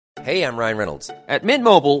Hey, I'm Ryan Reynolds. At Mint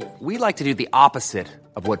Mobile, we like to do the opposite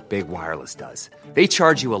of what Big Wireless does. They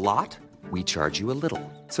charge you a lot, we charge you a little.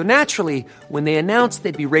 So naturally, when they announced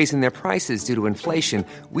they'd be raising their prices due to inflation,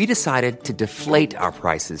 we decided to deflate our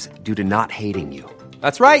prices due to not hating you.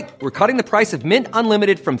 That's right. We're cutting the price of Mint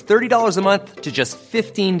Unlimited from $30 a month to just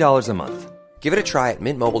 $15 a month. Give it a try at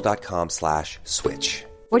mintmobile.com/switch.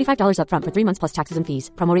 $45 up front for 3 months plus taxes and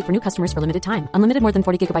fees. Promo rate for new customers for limited time. Unlimited more than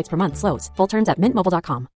 40 gigabytes per month. Slows full terms at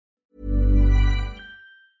mintmobile.com.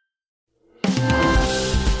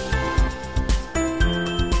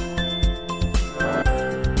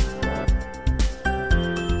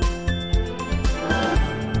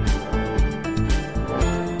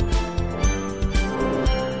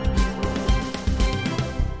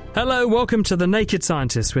 Hello, welcome to The Naked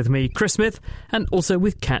Scientist with me, Chris Smith, and also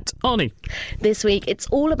with Kat Arney. This week, it's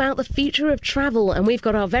all about the future of travel, and we've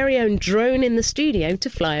got our very own drone in the studio to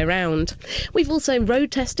fly around. We've also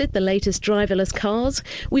road tested the latest driverless cars.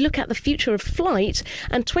 We look at the future of flight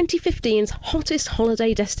and 2015's hottest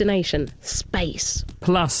holiday destination, space.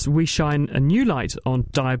 Plus, we shine a new light on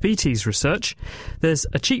diabetes research. There's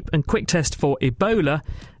a cheap and quick test for Ebola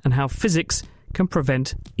and how physics can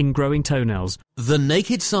prevent ingrowing toenails. The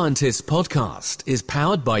Naked Scientist podcast is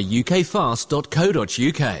powered by ukfast.co.uk.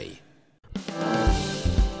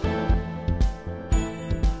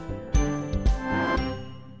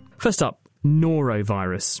 First up,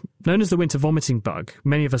 norovirus. Known as the winter vomiting bug,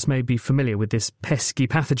 many of us may be familiar with this pesky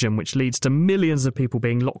pathogen which leads to millions of people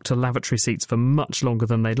being locked to lavatory seats for much longer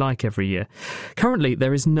than they'd like every year. Currently,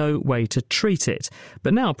 there is no way to treat it,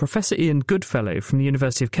 but now Professor Ian Goodfellow from the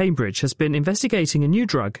University of Cambridge has been investigating a new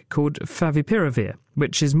drug called favipiravir,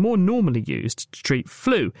 which is more normally used to treat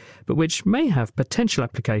flu, but which may have potential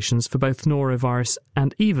applications for both norovirus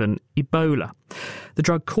and even Ebola. The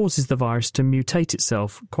drug causes the virus to mutate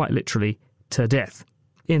itself, quite literally, to death.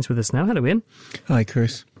 Ian's with us now. Hello, Ian. Hi,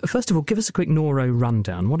 Chris. First of all, give us a quick noro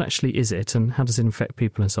rundown. What actually is it and how does it infect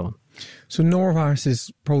people and so on? So norovirus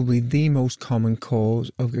is probably the most common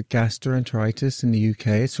cause of gastroenteritis in the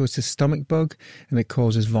UK. So it's a stomach bug and it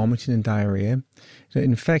causes vomiting and diarrhoea. It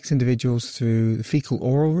infects individuals through the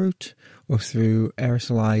fecal-oral route or through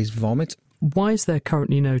aerosolized vomit. Why is there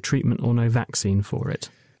currently no treatment or no vaccine for it?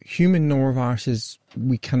 Human noroviruses,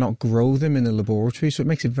 we cannot grow them in the laboratory, so it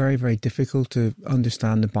makes it very, very difficult to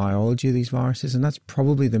understand the biology of these viruses, and that's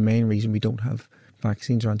probably the main reason we don't have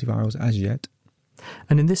vaccines or antivirals as yet.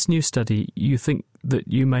 And in this new study, you think that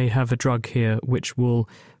you may have a drug here which will,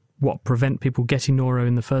 prevent people getting noro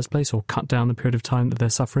in the first place or cut down the period of time that they're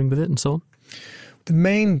suffering with it and so on? The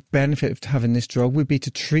main benefit of having this drug would be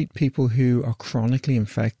to treat people who are chronically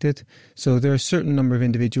infected. So there are a certain number of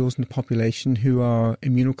individuals in the population who are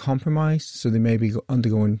immunocompromised, so they may be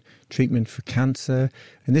undergoing treatment for cancer,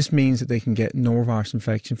 and this means that they can get norovirus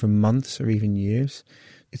infection for months or even years.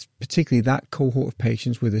 It's particularly that cohort of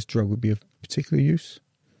patients where this drug would be of particular use.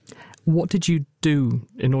 What did you do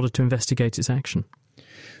in order to investigate its action?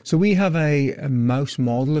 So we have a mouse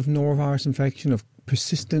model of norovirus infection, of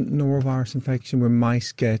persistent norovirus infection, where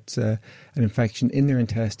mice get an infection in their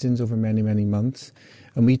intestines over many, many months.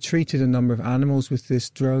 And we treated a number of animals with this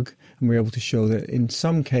drug, and we were able to show that in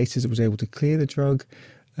some cases it was able to clear the drug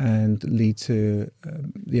and lead to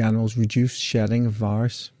the animals reduce shedding of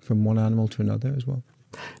virus from one animal to another as well.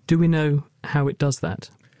 Do we know how it does that?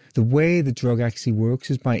 The way the drug actually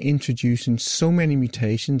works is by introducing so many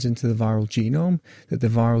mutations into the viral genome that the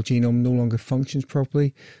viral genome no longer functions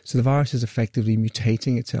properly, so the virus is effectively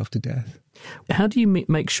mutating itself to death. How do you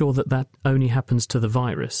make sure that that only happens to the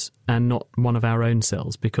virus and not one of our own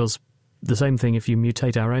cells? Because the same thing, if you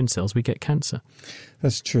mutate our own cells, we get cancer.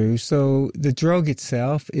 That's true. So the drug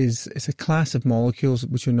itself is a class of molecules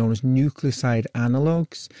which are known as nucleoside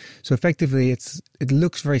analogues. So effectively, it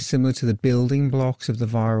looks very similar to the building blocks of the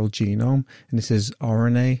viral genome, and this is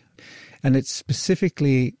RNA. And it's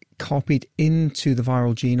specifically copied into the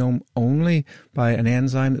viral genome only by an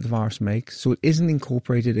enzyme that the virus makes. So it isn't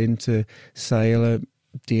incorporated into cellular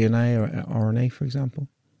DNA or RNA, for example.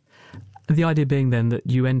 The idea being then that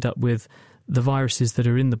you end up with the viruses that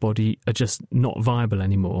are in the body are just not viable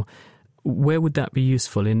anymore. Where would that be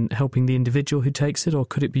useful? In helping the individual who takes it, or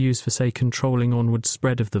could it be used for, say, controlling onward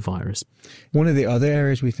spread of the virus? One of the other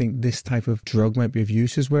areas we think this type of drug might be of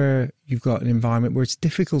use is where you've got an environment where it's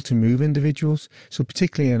difficult to move individuals, so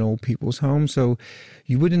particularly in old people's homes. So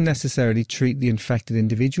you wouldn't necessarily treat the infected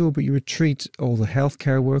individual, but you would treat all the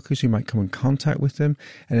healthcare workers who might come in contact with them,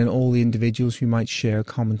 and then all the individuals who might share a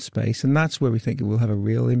common space. And that's where we think it will have a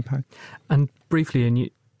real impact. And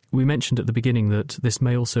briefly, We mentioned at the beginning that this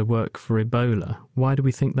may also work for Ebola. Why do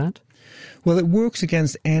we think that? Well, it works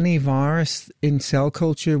against any virus in cell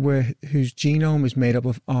culture whose genome is made up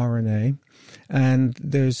of RNA. And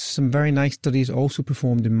there's some very nice studies also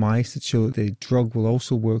performed in mice that show that the drug will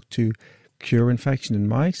also work to cure infection in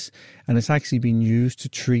mice, and it's actually been used to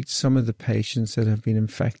treat some of the patients that have been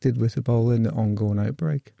infected with Ebola in the ongoing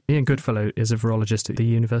outbreak. Ian Goodfellow is a virologist at the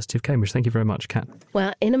University of Cambridge. Thank you very much, Kat.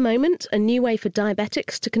 Well, in a moment, a new way for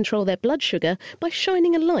diabetics to control their blood sugar by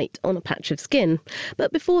shining a light on a patch of skin.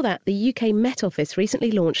 But before that, the UK Met Office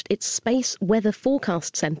recently launched its Space Weather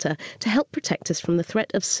Forecast Centre to help protect us from the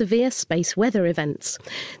threat of severe space weather events.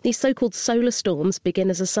 These so-called solar storms begin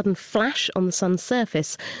as a sudden flash on the sun's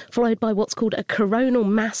surface, followed by what's called a coronal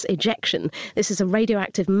mass ejection. This is a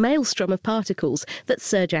radioactive maelstrom of particles that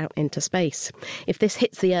surge out into space. If this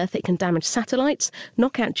hits the Earth, it can damage satellites,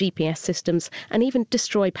 knock out GPS systems, and even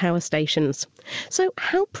destroy power stations. So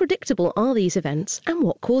how predictable are these events and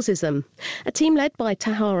what causes them? A team led by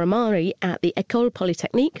Tahar Amari at the École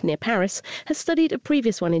Polytechnique near Paris has studied a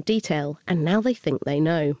previous one in detail, and now they think they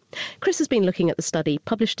know. Chris has been looking at the study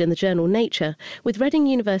published in the journal Nature with Reading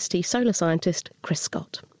University solar scientist Chris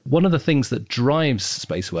Scott. One of the things that drives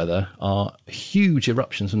space weather are huge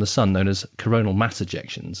eruptions from the sun known as coronal mass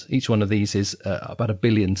ejections. Each one of these is about 1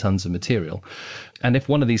 billion tons of material. And if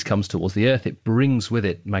one of these comes towards the Earth, it brings with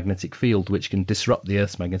it magnetic field, which can disrupt the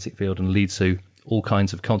Earth's magnetic field and lead to all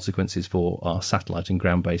kinds of consequences for our satellite and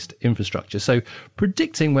ground-based infrastructure. So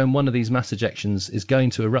predicting when one of these mass ejections is going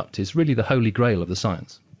to erupt is really the holy grail of the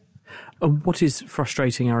science. And what is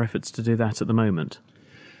frustrating our efforts to do that at the moment?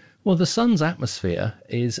 Well, the sun's atmosphere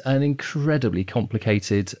is an incredibly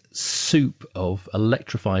complicated soup of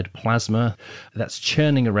electrified plasma that's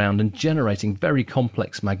churning around and generating very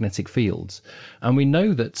complex magnetic fields. And we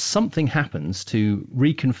know that something happens to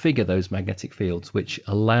reconfigure those magnetic fields, which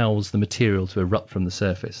allows the material to erupt from the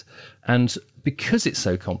surface. And because it's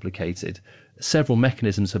so complicated, several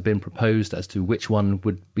mechanisms have been proposed as to which one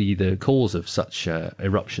would be the cause of such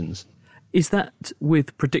eruptions. Is that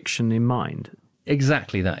with prediction in mind?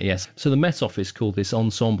 Exactly that, yes. So the Met Office called this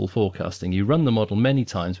ensemble forecasting. You run the model many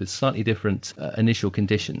times with slightly different initial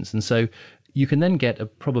conditions. And so you can then get a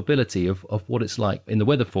probability of what it's like. In the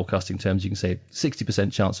weather forecasting terms, you can say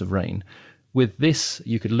 60% chance of rain. With this,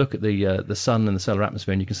 you could look at the sun and the solar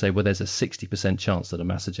atmosphere and you can say, well, there's a 60% chance that a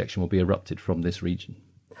mass ejection will be erupted from this region.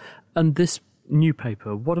 And this new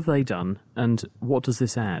paper, what have they done and what does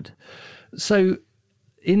this add? So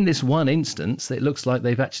in this one instance, it looks like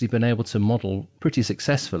they've actually been able to model pretty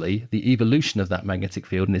successfully the evolution of that magnetic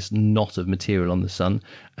field in this knot of material on the sun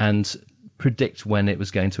and predict when it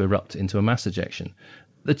was going to erupt into a mass ejection.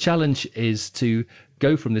 The challenge is to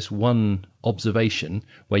go from this one observation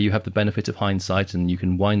where you have the benefit of hindsight and you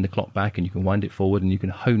can wind the clock back and you can wind it forward and you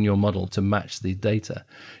can hone your model to match the data.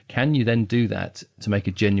 Can you then do that to make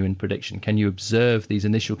a genuine prediction? Can you observe these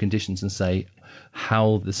initial conditions and say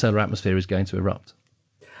how the solar atmosphere is going to erupt?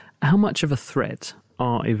 How much of a threat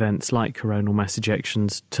are events like coronal mass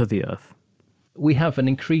ejections to the Earth? We have an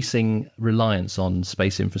increasing reliance on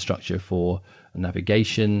space infrastructure for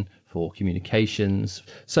navigation, for communications.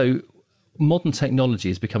 So modern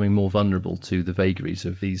technology is becoming more vulnerable to the vagaries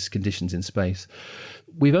of these conditions in space.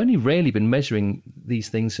 We've only really been measuring these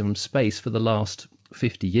things from space for the last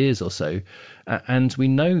 50 years or so, and we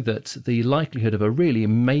know that the likelihood of a really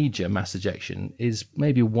major mass ejection is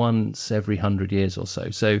maybe once every 100 years or so.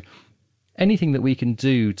 So anything that we can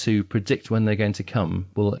do to predict when they're going to come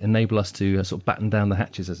will enable us to sort of batten down the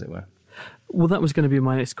hatches, as it were. Well, that was going to be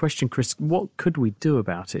my next question, Chris. What could we do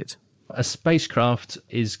about it? A spacecraft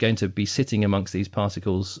is going to be sitting amongst these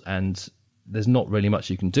particles and there's not really much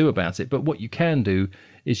you can do about it. But what you can do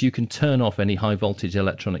is you can turn off any high voltage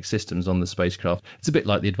electronic systems on the spacecraft. It's a bit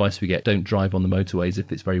like the advice we get, don't drive on the motorways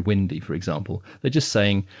if it's very windy, for example. They're just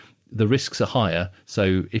saying the risks are higher,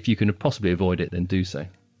 so if you can possibly avoid it, then do so.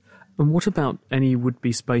 And what about any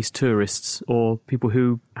would-be space tourists or people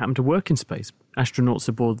who happen to work in space? Astronauts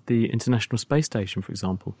aboard the International Space Station, for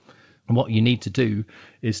example. And what you need to do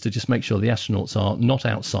is to just make sure the astronauts are not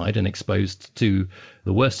outside and exposed to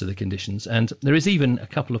the worst of the conditions. And there is even a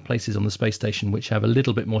couple of places on the space station which have a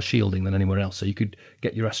little bit more shielding than anywhere else. So you could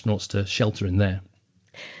get your astronauts to shelter in there.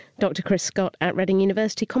 Dr. Chris Scott at Reading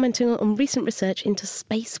University commenting on recent research into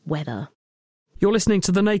space weather. You're listening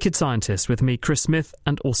to The Naked Scientist with me, Chris Smith,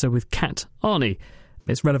 and also with Kat Arney.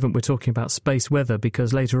 It's relevant we're talking about space weather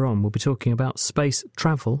because later on we'll be talking about space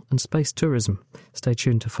travel and space tourism. Stay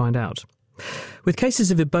tuned to find out. With cases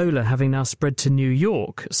of Ebola having now spread to New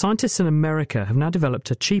York, scientists in America have now developed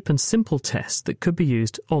a cheap and simple test that could be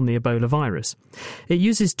used on the Ebola virus. It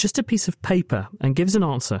uses just a piece of paper and gives an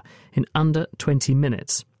answer in under 20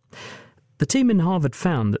 minutes. The team in Harvard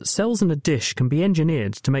found that cells in a dish can be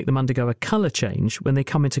engineered to make them undergo a colour change when they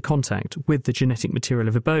come into contact with the genetic material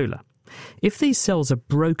of Ebola. If these cells are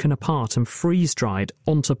broken apart and freeze-dried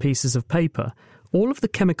onto pieces of paper, all of the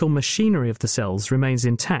chemical machinery of the cells remains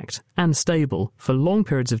intact and stable for long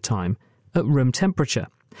periods of time at room temperature.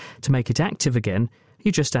 To make it active again,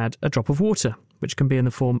 you just add a drop of water, which can be in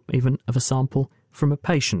the form even of a sample from a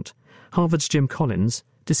patient. Harvard's Jim Collins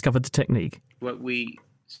discovered the technique. What we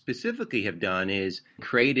specifically have done is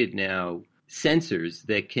created now sensors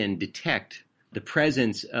that can detect the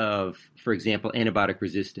presence of, for example, antibiotic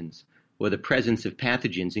resistance or the presence of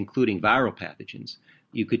pathogens, including viral pathogens.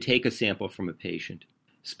 You could take a sample from a patient,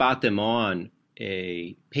 spot them on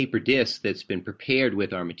a paper disc that's been prepared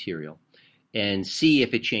with our material, and see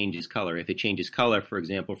if it changes color. If it changes color, for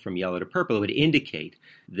example, from yellow to purple, it would indicate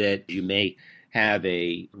that you may have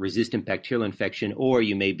a resistant bacterial infection or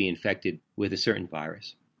you may be infected with a certain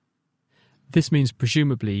virus. This means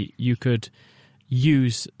presumably you could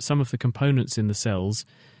use some of the components in the cells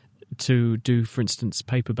to do, for instance,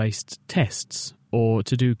 paper-based tests or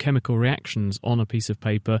to do chemical reactions on a piece of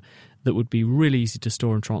paper that would be really easy to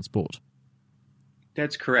store and transport.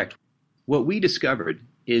 That's correct. What we discovered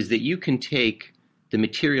is that you can take the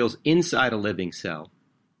materials inside a living cell,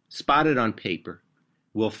 spot it on paper,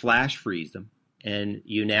 we'll flash freeze them, and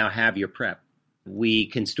you now have your prep. We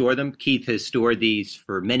can store them. Keith has stored these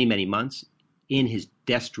for many, many months in his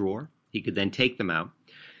desk drawer. He could then take them out,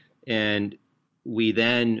 and we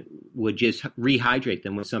then would just rehydrate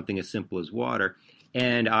them with something as simple as water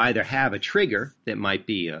and either have a trigger that might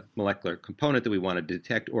be a molecular component that we want to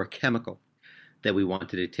detect or a chemical that we want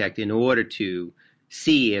to detect in order to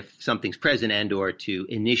see if something's present and or to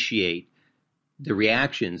initiate the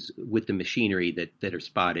reactions with the machinery that are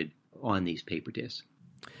spotted on these paper discs.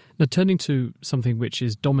 Now, turning to something which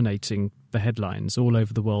is dominating the headlines all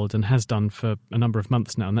over the world and has done for a number of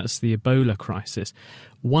months now, and that's the Ebola crisis.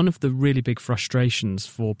 One of the really big frustrations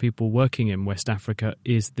for people working in West Africa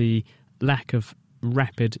is the lack of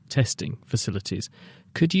rapid testing facilities.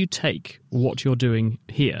 Could you take what you're doing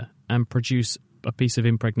here and produce a piece of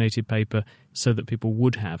impregnated paper so that people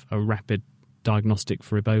would have a rapid diagnostic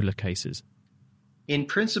for Ebola cases? In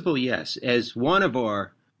principle, yes. As one of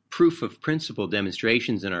our proof of principle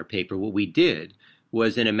demonstrations in our paper, what we did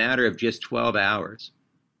was in a matter of just 12 hours,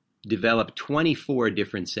 develop 24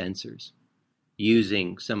 different sensors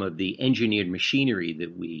using some of the engineered machinery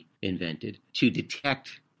that we invented to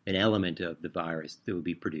detect an element of the virus that would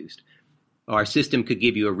be produced. Our system could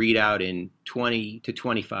give you a readout in 20 to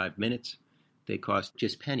 25 minutes. They cost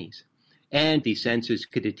just pennies. And these sensors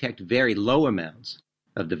could detect very low amounts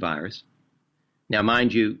of the virus. Now,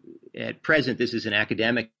 mind you, at present, this is an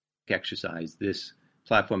academic exercise. This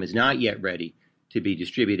platform is not yet ready to be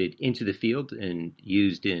distributed into the field and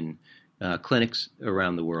used in clinics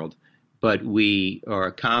around the world. But we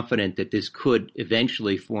are confident that this could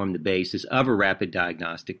eventually form the basis of a rapid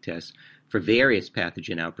diagnostic test for various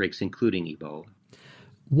pathogen outbreaks, including Ebola.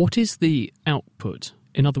 What is the output?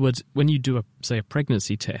 In other words, when you do, a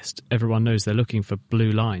pregnancy test, everyone knows they're looking for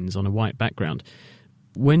blue lines on a white background.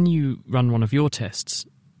 When you run one of your tests,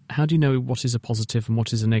 how do you know what is a positive and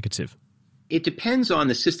what is a negative? It depends on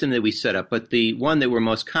the system that we set up, but the one that we're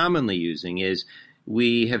most commonly using is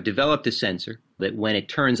we have developed a sensor that when it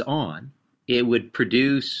turns on, it would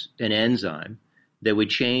produce an enzyme that would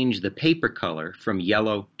change the paper color from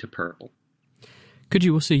yellow to purple. Could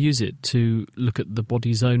you also use it to look at the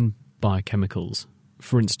body's own biochemicals?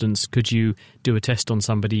 For instance, could you do a test on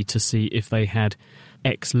somebody to see if they had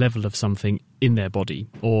X level of something in their body,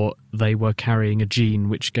 or they were carrying a gene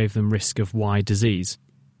which gave them risk of Y disease?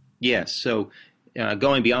 Yes. So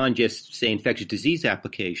going beyond just, say, infectious disease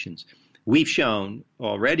applications, we've shown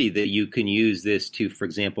already that you can use this to, for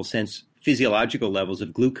example, sense physiological levels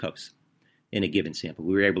of glucose in a given sample.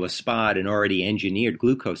 We were able to spot an already engineered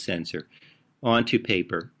glucose sensor onto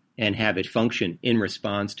paper and have it function in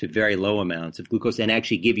response to very low amounts of glucose and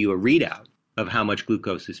actually give you a readout of how much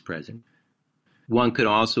glucose is present. One could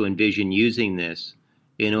also envision using this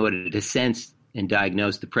in order to sense and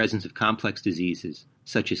diagnose the presence of complex diseases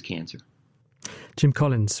such as cancer. Jim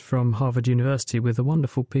Collins from Harvard University with a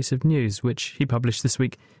wonderful piece of news which he published this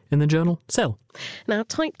week in the journal Cell. Now,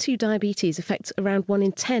 type 2 diabetes affects around 1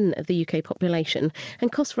 in 10 of the UK population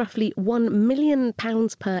and costs roughly £1 million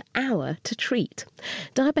per hour to treat.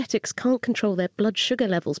 Diabetics can't control their blood sugar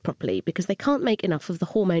levels properly because they can't make enough of the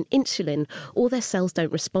hormone insulin, or their cells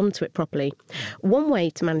don't respond to it properly. One way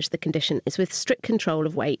to manage the condition is with strict control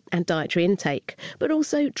of weight and dietary intake, but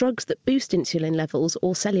also drugs that boost insulin levels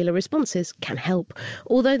or cellular responses can help,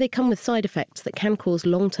 although they come with side effects that can cause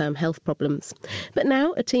long-term health problems. But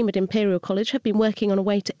now a team at Imperial College have been working on a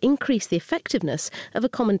way to increase the effectiveness of a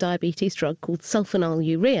common diabetes drug called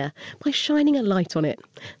sulfonylurea by shining a light on it.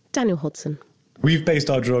 Daniel Hodson. We've based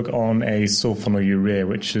our drug on a sulfonylurea,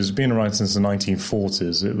 which has been around since the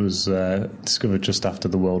 1940s. It was discovered just after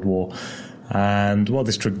the World War. And what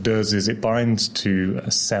this drug does is it binds to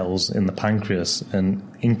cells in the pancreas and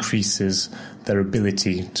increases their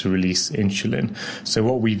ability to release insulin. So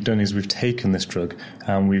what we've done is we've taken this drug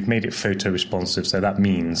and we've made it photoresponsive. So that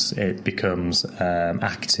means it becomes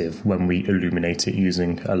active when we illuminate it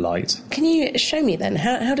using a light. Can you show me then?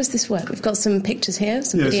 How does this work? We've got some pictures here,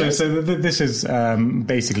 some videos. So this is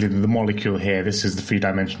basically the molecule here. This is the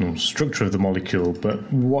three-dimensional structure of the molecule.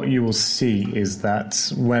 But what you will see is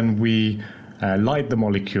that when we light the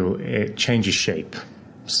molecule, it changes shape.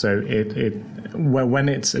 So when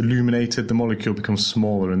it's illuminated, the molecule becomes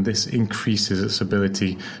smaller, and this increases its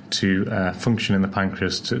ability to function in the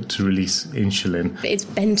pancreas to release insulin. It's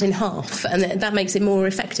bent in half, and that makes it more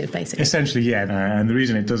effective, basically. Essentially, yeah. And the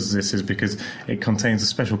reason it does this is because it contains a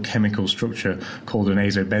special chemical structure called an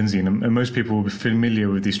azobenzene. And most people will be familiar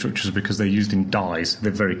with these structures because they're used in dyes.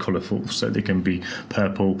 They're very colourful, so they can be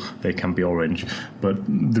purple, they can be orange. But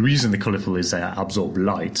the reason they're colourful is they absorb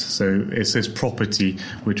light. So it's this property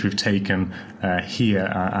which we've taken here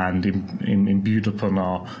and imbued upon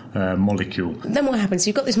our molecule. Then what happens?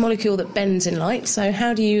 You've got this molecule that bends in light, so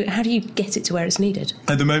how do you get it to where it's needed?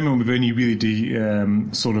 At the moment, we've only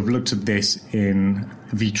really sort of looked at this in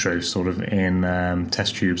vitro, sort of in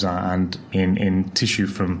test tubes and in tissue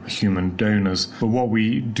from human donors. But what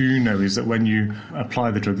we do know is that when you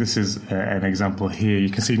apply the drug, this is an example here, you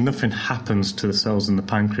can see nothing happens to the cells in the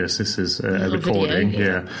pancreas. This is a recording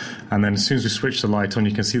here. And then as soon as we switch the light on,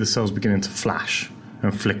 you can see the cells beginning to flash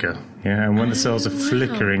and flicker. Yeah, and when the cells are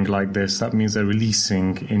flickering like this, that means they're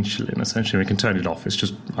releasing insulin. Essentially, we can turn it off.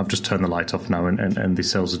 I've just turned the light off now, and the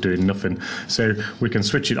cells are doing nothing. So we can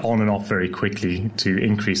switch it on and off very quickly to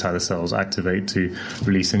increase how the cells activate to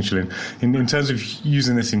release insulin. In terms of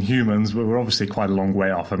using this in humans, we're obviously quite a long way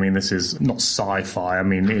off. I mean, this is not sci-fi. I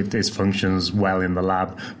mean, it functions well in the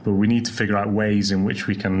lab, but we need to figure out ways in which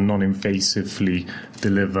we can non-invasively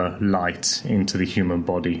deliver light into the human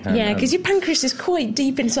body. Yeah, because your pancreas is quite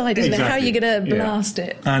deep inside, isn't it? How are you going to blast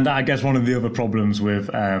it? And I guess one of the other problems with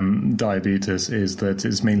diabetes is that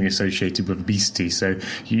it's mainly associated with obesity. So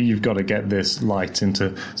you've got to get this light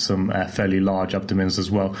into some fairly large abdomens as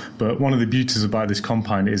well. But one of the beauties about this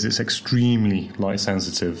compound is it's extremely light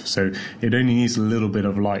sensitive. So it only needs a little bit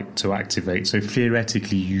of light to activate. So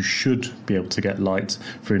theoretically, you should be able to get light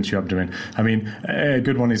through into your abdomen. I mean, a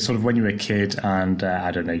good one is sort of when you were a kid and,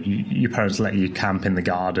 I don't know, your parents let you camp in the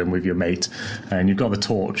garden with your mate and you've got the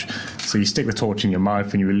torch. So you stick the torch in your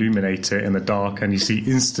mouth and you illuminate it in the dark and you see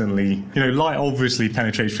instantly, light obviously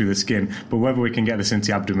penetrates through the skin, but whether we can get this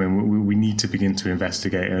into the abdomen, we need to begin to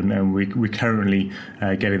investigate, and we're currently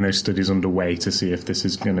getting those studies underway to see if this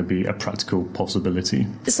is going to be a practical possibility.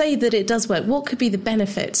 Say that it does work. What could be the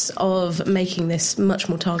benefits of making this much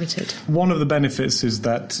more targeted? One of the benefits is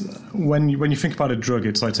that when you think about a drug,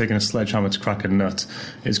 it's like taking a sledgehammer to crack a nut.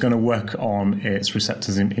 It's going to work on its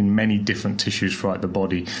receptors in many different tissues throughout the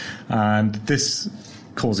body. And this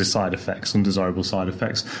causes side effects, undesirable side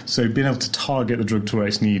effects. So being able to target the drug to where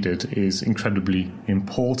it's needed is incredibly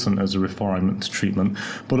important as a refinement to treatment.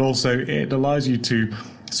 But also it allows you to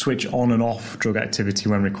switch on and off drug activity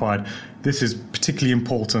when required. This is particularly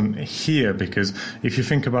important here because if you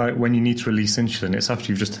think about when you need to release insulin, it's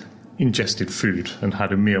after you've just ingested food and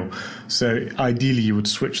had a meal. So ideally you would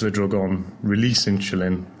switch the drug on, release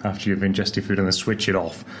insulin after you've ingested food, and then switch it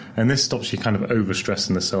off. And this stops you kind of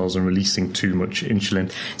overstressing the cells and releasing too much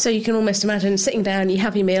insulin. So you can almost imagine sitting down, you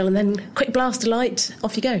have your meal, and then quick blast of light,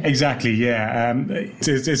 off you go. Exactly, yeah.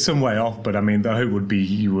 It's some way off, but I mean, the hope would be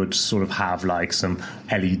you would sort of have like some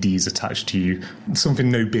LEDs attached to you, something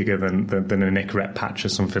no bigger than a Nicorette patch or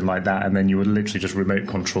something like that, and then you would literally just remote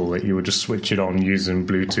control it. You would just switch it on using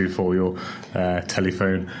Bluetooth or your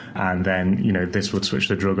telephone, and then this would switch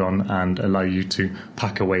the drug on and allow you to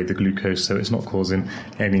pack away the glucose so it's not causing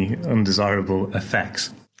any undesirable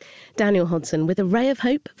effects. Daniel Hodson with a ray of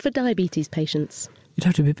hope for diabetes patients. You'd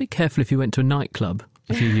have to be a bit careful if you went to a nightclub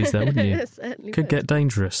if you used that, wouldn't you? Certainly could get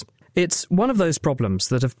dangerous. It's one of those problems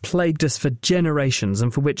that have plagued us for generations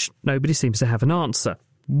and for which nobody seems to have an answer.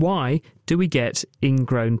 Why do we get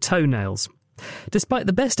ingrown toenails? Despite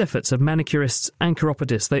the best efforts of manicurists and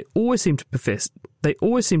chiropodists, they always seem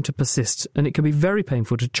to persist, and it can be very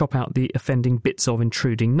painful to chop out the offending bits of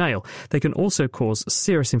intruding nail. They can also cause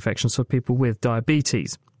serious infections for people with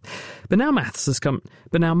diabetes. But now maths has come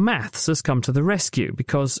to the rescue,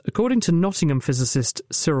 because according to Nottingham physicist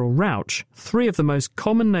Cyril Rauch, 3 of the most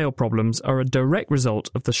common nail problems are a direct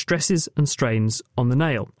result of the stresses and strains on the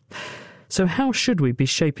nail. So how should we be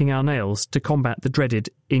shaping our nails to combat the dreaded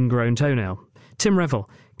ingrown toenail? Tim Revel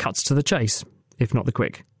cuts to the chase, if not the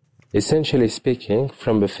quick. Essentially speaking,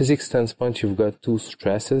 from a physics standpoint, you've got 2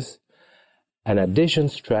 stresses, an adhesion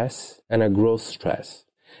stress and a growth stress.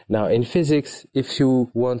 Now, in physics, if you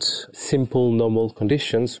want simple, normal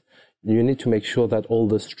conditions, you need to make sure that all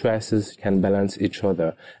the stresses can balance each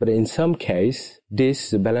other. But in some case,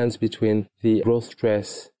 the balance between the growth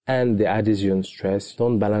stress and the adhesion stress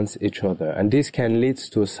don't balance each other. And this can lead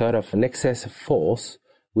to a sort of an excess of force,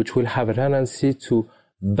 which will have a tendency to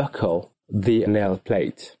buckle the nail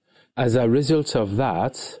plate. As a result of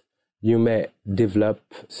that, you may develop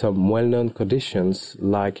some well-known conditions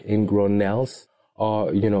like ingrown nails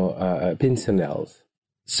or, pincer nails.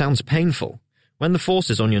 Sounds painful. When the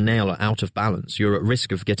forces on your nail are out of balance, you're at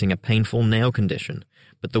risk of getting a painful nail condition.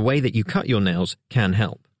 But the way that you cut your nails can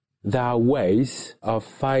help. There are ways of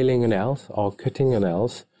filing nails or cutting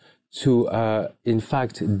nails to, in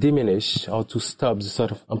fact, diminish or to stop the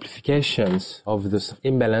sort of amplifications of the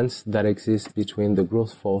imbalance that exists between the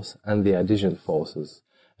growth force and the adhesion forces.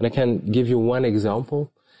 And I can give you one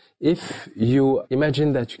example. If you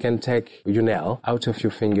imagine that you can take your nail out of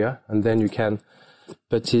your finger and then you can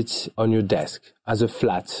put it on your desk as a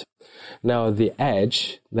flat. Now, the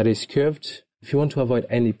edge that is curved, if you want to avoid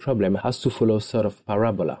any problem, has to follow a sort of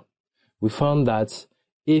parabola. We found that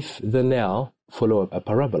if the nail follow a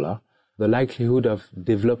parabola, the likelihood of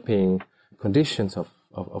developing conditions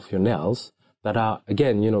of your nails that are,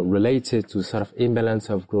 again, related to sort of imbalance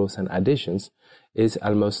of growth and adhesions is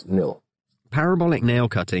almost nil. Parabolic nail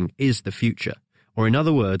cutting is the future. Or in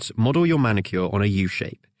other words, model your manicure on a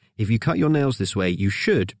U-shape. If you cut your nails this way, you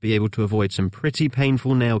should be able to avoid some pretty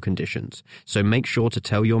painful nail conditions. So make sure to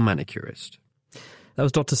tell your manicurist. That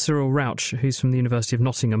was Dr. Cyril Rauch, who's from the University of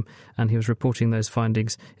Nottingham, and he was reporting those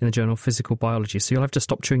findings in the journal Physical Biology. So you'll have to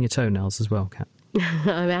stop chewing your toenails as well, Kat.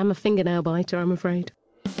 I am a fingernail biter, I'm afraid.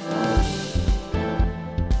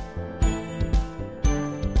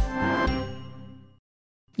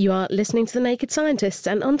 You are listening to The Naked Scientists,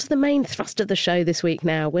 and on to the main thrust of the show this week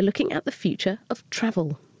now. We're looking at the future of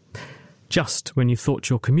travel. Just when you thought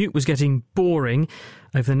your commute was getting boring,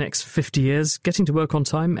 over the next 50 years, getting to work on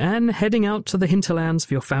time and heading out to the hinterlands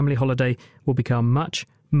for your family holiday will become much,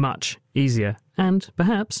 much easier and,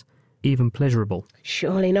 perhaps, even pleasurable.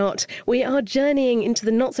 Surely not. We are journeying into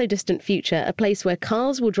the not-so-distant future, a place where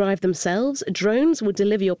cars will drive themselves, drones will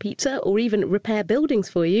deliver your pizza or even repair buildings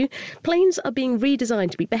for you. Planes are being redesigned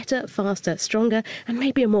to be better, faster, stronger and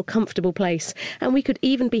maybe a more comfortable place. And we could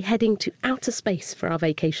even be heading to outer space for our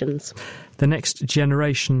vacations. The next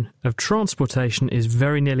generation of transportation is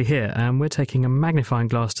very nearly here, and we're taking a magnifying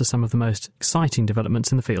glass to some of the most exciting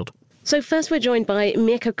developments in the field. So first we're joined by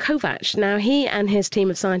Mirko Kovac. Now he and his team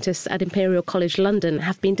of scientists at Imperial College London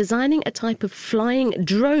have been designing a type of flying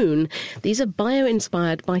drone. These are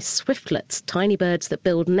bio-inspired by swiftlets, tiny birds that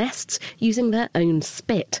build nests using their own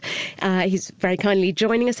spit. He's very kindly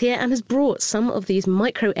joining us here and has brought some of these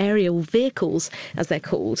micro-aerial vehicles, as they're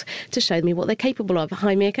called, to show me what they're capable of.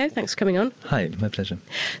 Hi Mirko, thanks for coming on. Hi, my pleasure.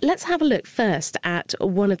 Let's have a look first at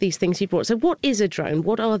one of these things you brought. So what is a drone?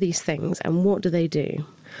 What are these things and what do they do?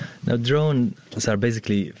 Now, drones are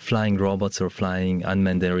basically flying robots or flying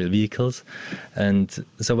unmanned aerial vehicles. And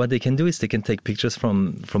so what they can do is they can take pictures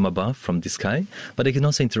from above, from the sky, but they can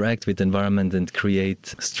also interact with the environment and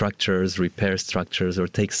create structures, repair structures, or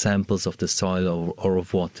take samples of the soil or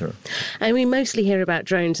of water. And we mostly hear about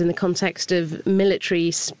drones in the context of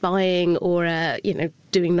military spying or,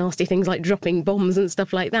 doing nasty things like dropping bombs and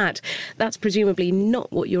stuff like that. That's presumably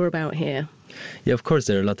not what you're about here. Yeah, of course,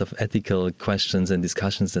 there are a lot of ethical questions and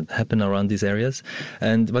discussions that happen around these areas.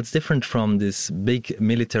 And what's different from these big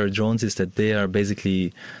military drones is that they are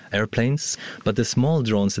basically airplanes. But the small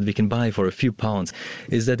drones that we can buy for a few pounds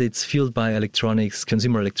is that it's fueled by electronics,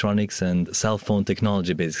 consumer electronics and cell phone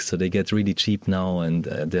technology, basically. So they get really cheap now and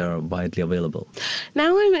they are widely available.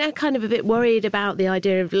 Now I'm kind of a bit worried about the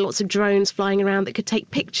idea of lots of drones flying around that could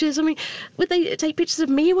take pictures. I mean, would they take pictures of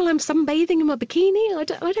me while I'm sunbathing in my bikini? I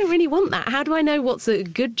don't really want that. how do I know what's a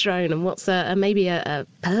good drone and what's maybe a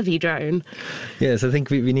pervy drone? Yes, I think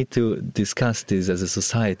we need to discuss this as a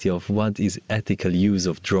society of what is ethical use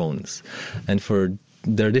of drones. And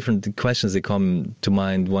there are different questions that come to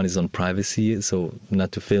mind. One is on privacy, so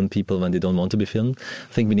not to film people when they don't want to be filmed.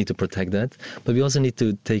 I think we need to protect that. But we also need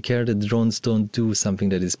to take care that drones don't do something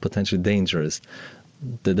that is potentially dangerous,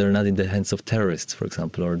 that they're not in the hands of terrorists, for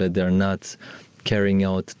example, or that they're not carrying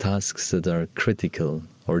out tasks that are critical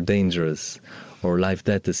or dangerous or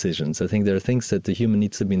life-death decisions. I think there are things that the human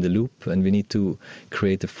needs to be in the loop, and we need to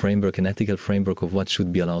create a framework, an ethical framework of what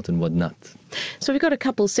should be allowed and what not. So we've got a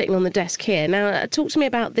couple sitting on the desk here. Now, talk to me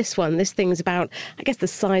about this one. This thing's about, I guess, the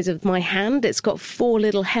size of my hand. It's got 4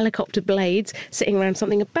 little helicopter blades sitting around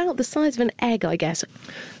something about the size of an egg, I guess.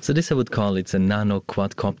 So this I would call it a nano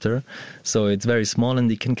quadcopter. So it's very small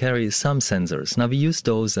and it can carry some sensors. Now we use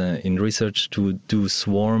those in research to do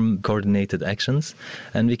swarm coordinated actions,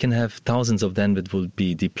 and we can have thousands of them that will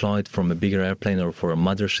be deployed from a bigger airplane or for a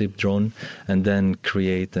mothership drone, and then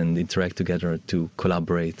create and interact together to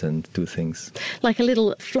collaborate and do things. Like a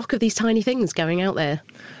little flock of these tiny things going out there.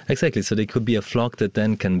 Exactly. So they could be a flock that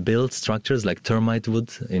then can build structures like termite would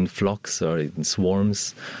in flocks or in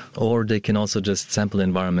swarms, or they can also just sample the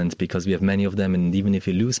environment because we have many of them, and even if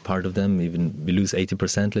we lose part of them, even we lose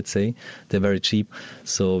 80%, let's say, they're very cheap,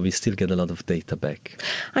 so we still get a lot of data back.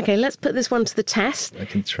 Okay, let's put this one to the test. I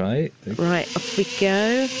can try. Right, off we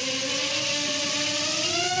go.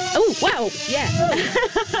 Oh, wow, yeah.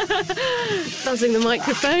 Buzzing the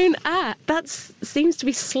microphone. That seems to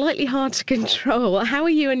be slightly hard to control. How are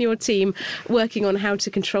you and your team working on how to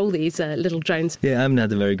control these little drones? Yeah, I'm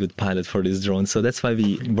not a very good pilot for these drones, so that's why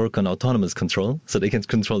we work on autonomous control, so they can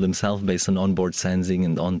control themselves based on onboard sensing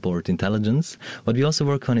and onboard intelligence. What we also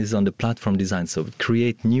work on is on the platform design, so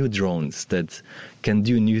create new drones that can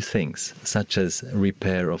do new things, such as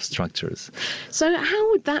repair of structures. So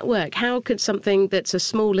how would that work? How could something that's a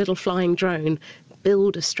small little flying drone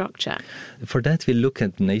build a structure? For that, we look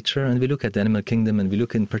at nature and we look at the animal kingdom, and we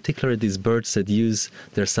look in particular at these birds that use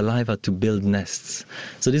their saliva to build nests.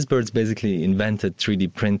 So these birds basically invented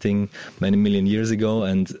 3D printing many million years ago,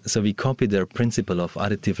 and so we copied their principle of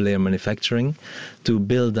additive layer manufacturing to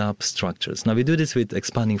build up structures. Now we do this with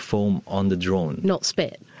expanding foam on the drone. Not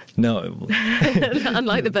spit. No.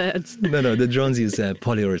 Unlike the birds. No, the drones use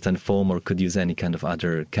polyurethane foam or could use any kind of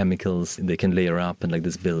other chemicals. They can layer up and like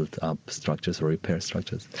this build up structures or repair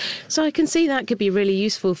structures. So I can see that could be really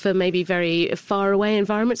useful for maybe very far away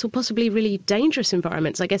environments or possibly really dangerous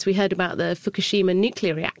environments. I guess we heard about the Fukushima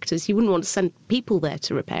nuclear reactors. You wouldn't want to send people there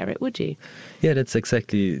to repair it, would you? Yeah, that's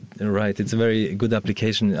exactly right. It's a very good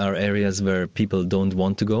application in our areas where people don't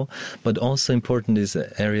want to go. But also important is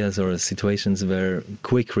areas or situations where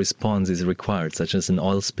quick response is required, such as an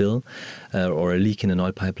oil spill or a leak in an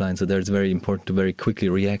oil pipeline. So there it's very important to very quickly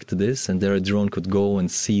react to this, and there a drone could go and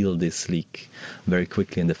seal this leak very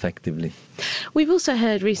quickly and effectively. We've also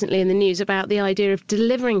heard recently in the news about the idea of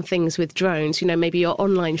delivering things with drones, you know, maybe your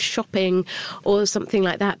online shopping or something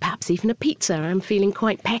like that, perhaps even a pizza. I'm feeling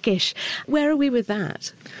quite peckish. Where are we with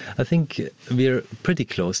that? I think we're pretty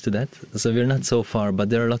close to that. So we're not so far, but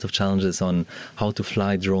there are a lot of challenges on how to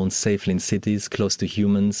fly drones safely in cities, close to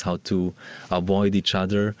humans, how to avoid each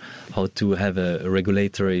other, how to have a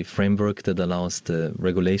regulatory framework that allows the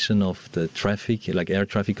regulation of the traffic, like air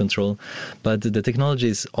traffic control. But the technology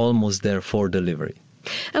is almost there for delivery.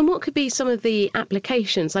 And what could be some of the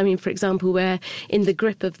applications? I mean, for example, we're in the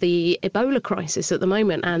grip of the Ebola crisis at the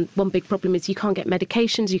moment, and one big problem is you can't get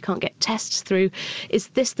medications, you can't get tests through. Is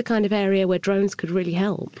this the kind of area where drones could really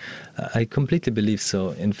help? I completely believe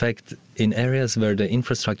so. In fact, in areas where the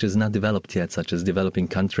infrastructure is not developed yet, such as developing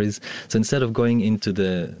countries, so instead of going into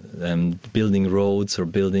the building roads or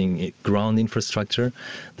building ground infrastructure,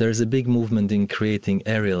 there's a big movement in creating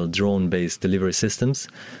aerial drone-based delivery systems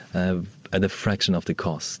at a fraction of the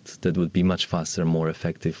cost. That would be much faster, more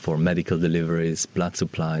effective for medical deliveries, blood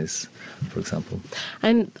supplies, for example.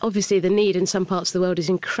 And obviously the need in some parts of the world is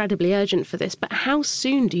incredibly urgent for this, but how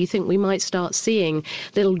soon do you think we might start seeing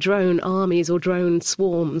little drone armies or drone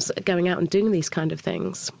swarms going out and doing these kind of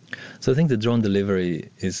things? So I think the drone delivery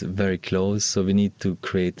is very close, so we need to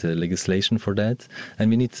create legislation for that. And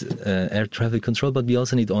we need air traffic control, but we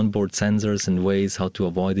also need onboard sensors and ways how to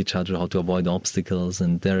avoid each other, how to avoid obstacles.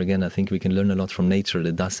 And there again, I think we can learn a lot from nature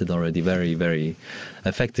that does it already very, very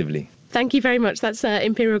effectively. Thank you very much. That's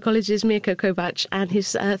Imperial College's Mirko Kovac and his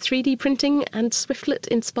 3D printing and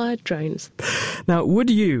Swiftlet-inspired drones. Now, would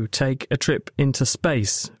you take a trip into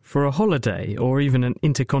space for a holiday or even an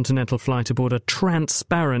intercontinental flight aboard a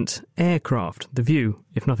transparent aircraft? The view,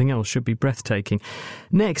 if nothing else, should be breathtaking.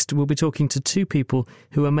 Next, we'll be talking to two people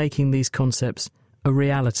who are making these concepts a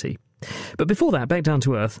reality. But before that, back down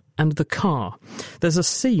to earth and the car. There's a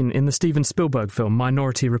scene in the Steven Spielberg film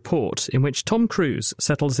Minority Report in which Tom Cruise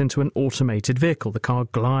settles into an automated vehicle. The car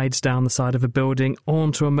glides down the side of a building,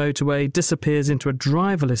 onto a motorway, disappears into a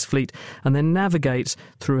driverless fleet and then navigates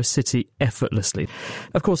through a city effortlessly.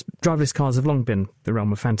 Of course, driverless cars have long been the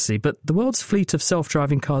realm of fantasy, but the world's fleet of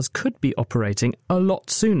self-driving cars could be operating a lot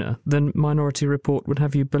sooner than Minority Report would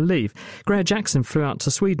have you believe. Greer Jackson flew out to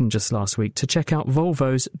Sweden just last week to check out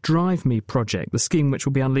Volvo's Drive Me project, the scheme which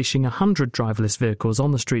will be unleashing 100 driverless vehicles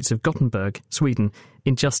on the streets of Gothenburg, Sweden,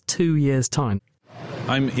 in just 2 years' time.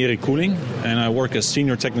 I'm Erik Koeling, and I work as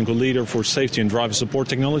Senior Technical Leader for Safety and Driver Support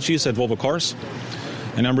Technologies at Volvo Cars.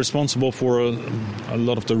 And I'm responsible for a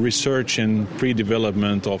lot of the research and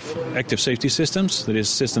pre-development of active safety systems, that is,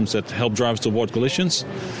 systems that help drivers to avoid collisions,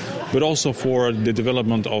 but also for the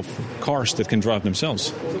development of cars that can drive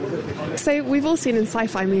themselves. So we've all seen in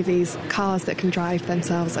sci-fi movies cars that can drive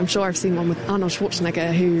themselves. I'm sure I've seen one with Arnold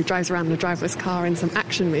Schwarzenegger who drives around in a driverless car in some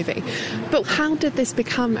action movie. But how did this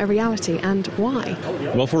become a reality and why?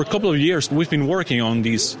 Well, for a couple of years we've been working on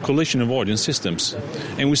these collision avoidance systems,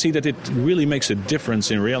 and we see that it really makes a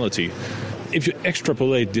difference in reality. If you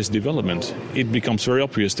extrapolate this development, it becomes very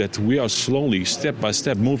obvious that we are slowly, step by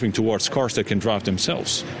step, moving towards cars that can drive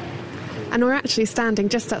themselves. And we're actually standing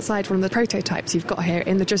just outside one of the prototypes you've got here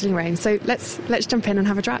in the drizzling rain. So let's jump in and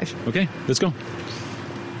have a drive. Okay, let's go.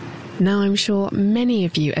 Now, I'm sure many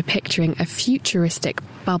of you are picturing a futuristic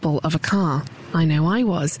bubble of a car. I know I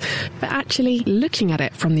was. But actually, looking at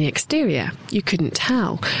it from the exterior, you couldn't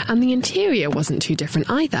tell. And the interior wasn't too different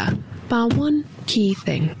either, bar one key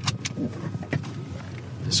thing.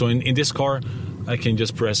 So in this car, I can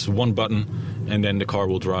just press one button and then the car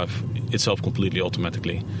will drive itself completely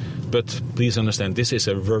automatically. But please understand, this is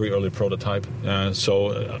a very early prototype.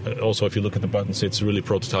 Also, if you look at the buttons, it's really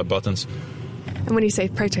prototype buttons. And when you say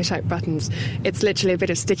prototype buttons, it's literally a bit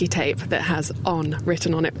of sticky tape that has on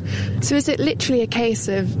written on it. So is it literally a case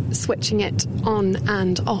of switching it on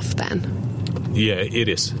and off then? Yeah, it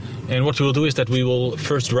is. And what we will do is that we will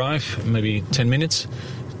first drive maybe 10 minutes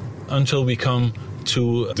until we come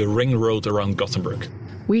to the ring road around Gothenburg.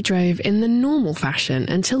 We drove in the normal fashion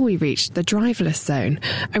until we reached the driverless zone,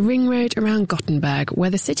 a ring road around Gothenburg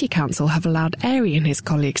where the City Council have allowed Ari and his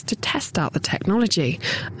colleagues to test out the technology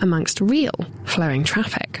amongst real flowing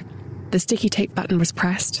traffic. The sticky tape button was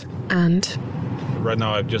pressed and... Right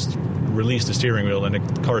now I've just released the steering wheel and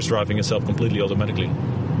the car is driving itself completely automatically.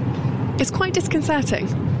 It's quite disconcerting.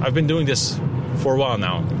 I've been doing this for a while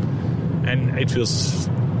now and it feels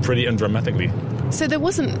pretty undramatically. So there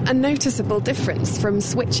wasn't a noticeable difference from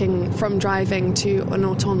switching from driving to an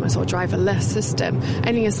autonomous or driverless system,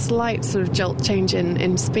 only a slight sort of jolt change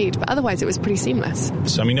in speed, but otherwise it was pretty seamless.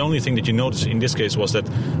 So, the only thing that you noticed in this case was that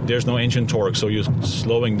there's no engine torque, so you're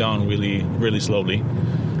slowing down really, really slowly,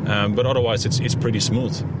 but otherwise it's pretty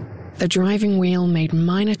smooth. The driving wheel made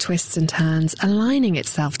minor twists and turns, aligning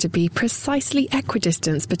itself to be precisely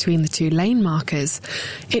equidistant between the two lane markers.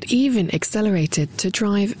 It even accelerated to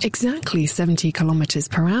drive exactly 70 kilometers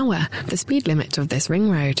per hour, the speed limit of this ring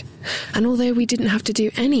road. And although we didn't have to do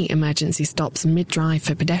any emergency stops mid-drive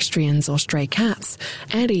for pedestrians or stray cats,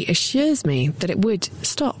 Ari assures me that it would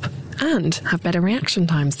stop and have better reaction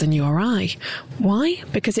times than you or I. Why?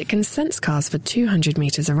 Because it can sense cars for 200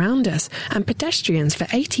 metres around us and pedestrians for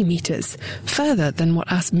 80 metres, further than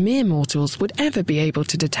what us mere mortals would ever be able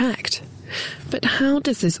to detect. But how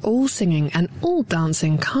does this all-singing and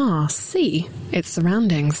all-dancing car see its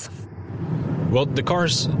surroundings? Well, the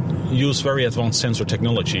cars use very advanced sensor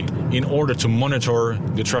technology in order to monitor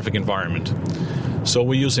the traffic environment. So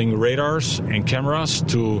we're using radars and cameras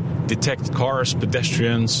to detect cars,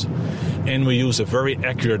 pedestrians, and we use a very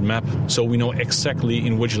accurate map so we know exactly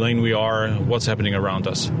in which lane we are, what's happening around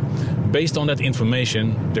us. Based on that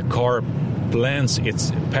information, the car plans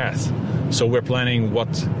its path. So we're planning what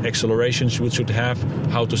accelerations we should have,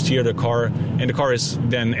 how to steer the car, and the car is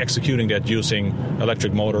then executing that using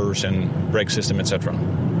electric motors and brake system, etc.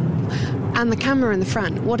 And the camera in the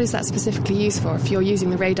front, what is that specifically used for? If you're using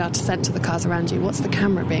the radar to censor the cars around you, what's the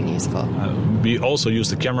camera being used for? We also use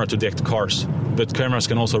the camera to detect cars, but cameras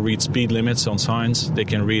can also read speed limits on signs, they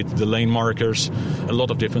can read the lane markers, a lot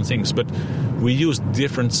of different things. But we use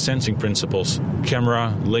different sensing principles,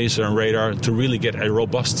 camera, laser and radar, to really get a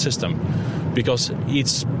robust system. because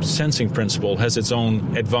each sensing principle has its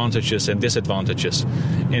own advantages and disadvantages.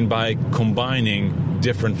 And by combining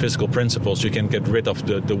different physical principles, you can get rid of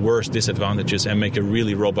the worst disadvantages and make a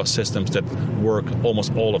really robust systems that work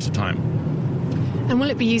almost all of the time. And will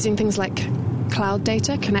it be using things like cloud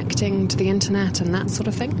data, connecting to the internet and that sort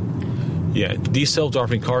of thing? Yeah, these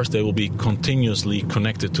self-driving cars, they will be continuously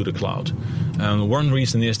connected to the cloud. And one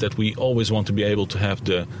reason is that we always want to be able to have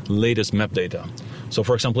the latest map data. So,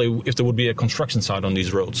 for example, if there would be a construction site on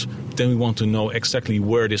these roads, then we want to know exactly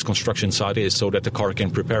where this construction site is so that the car can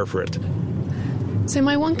prepare for it. So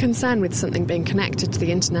my one concern with something being connected to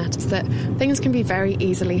the internet is that things can be very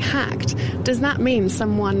easily hacked. Does that mean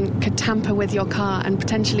someone could tamper with your car and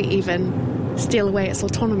potentially even steal away its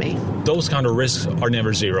autonomy? Those kind of risks are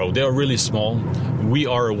never zero. They are really small. We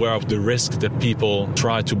are aware of the risk that people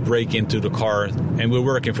try to break into the car, and we're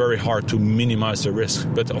working very hard to minimize the risk.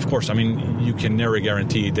 But of course, I mean, you can never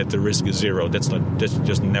guarantee that the risk is zero. That's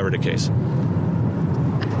just never the case.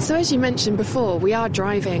 So as you mentioned before, we are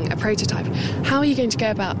driving a prototype. How are you going to go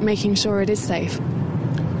about making sure it is safe?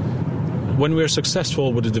 When we're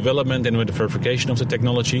successful with the development and with the verification of the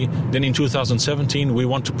technology, then in 2017 we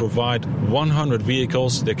want to provide 100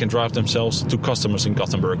 vehicles that can drive themselves to customers in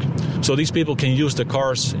Gothenburg. So these people can use the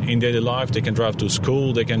cars in daily life, they can drive to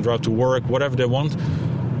school, they can drive to work, whatever they want.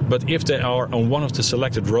 But if they are on one of the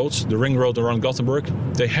selected roads, the ring road around Gothenburg,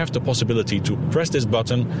 they have the possibility to press this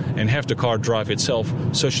button and have the car drive itself,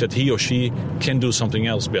 such that he or she can do something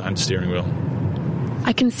else behind the steering wheel.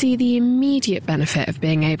 I can see the immediate benefit of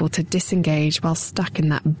being able to disengage while stuck in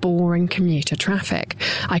that boring commuter traffic.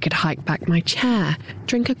 I could hike back my chair,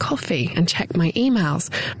 drink a coffee and check my emails,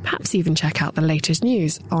 perhaps even check out the latest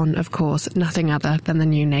news on, of course, nothing other than the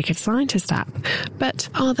new Naked Scientist app. But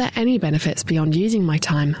are there any benefits beyond using my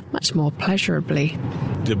time much more pleasurably?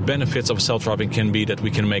 The benefits of self-driving can be that we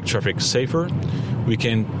can make traffic safer, we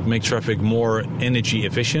can make traffic more energy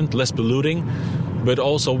efficient, less polluting, but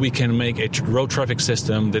also we can make a road traffic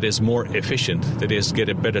system that is more efficient, that is, get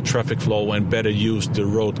a better traffic flow and better use the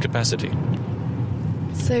road capacity.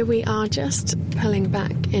 So we are just pulling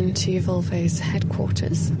back into Volvo's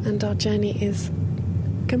headquarters and our journey is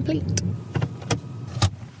complete.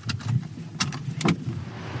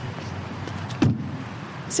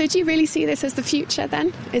 So do you really see this as the future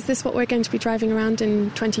then? Is this what we're going to be driving around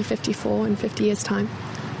in 2054 in 50 years' time?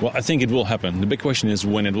 Well, I think it will happen. The big question is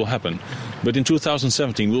when it will happen. But in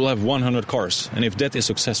 2017, we will have 100 cars. And if that is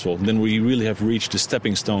successful, then we really have reached the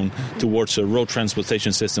stepping stone towards a road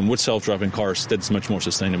transportation system with self-driving cars that's much more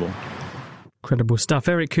sustainable. Incredible stuff.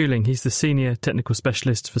 Eric Cooling, he's the Senior Technical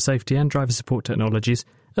Specialist for Safety and Driver Support Technologies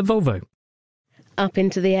at Volvo. Up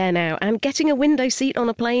into the air now, and getting a window seat on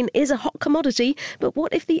a plane is a hot commodity, but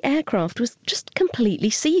what if the aircraft was just completely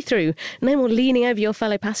see-through? No more leaning over your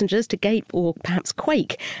fellow passengers to gape or perhaps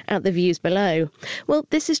quake at the views below. Well,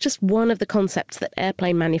 this is just one of the concepts that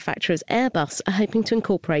airplane manufacturers Airbus are hoping to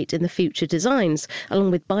incorporate in the future designs,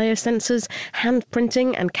 along with biosensors, hand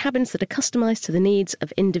printing and cabins that are customised to the needs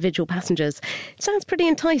of individual passengers. It sounds pretty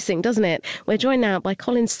enticing, doesn't it? We're joined now by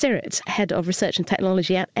Colin Sirrett, Head of Research and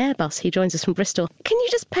Technology at Airbus. He joins us from Bristol. Can you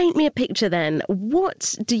just paint me a picture then?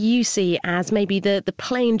 What do you see as maybe the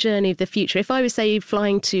plane journey of the future? If I was, say,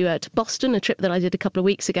 flying to Boston, a trip that I did a couple of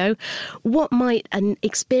weeks ago, what might an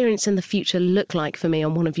experience in the future look like for me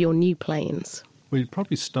on one of your new planes? Well, you'd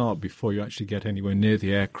probably start before you actually get anywhere near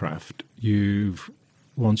the aircraft.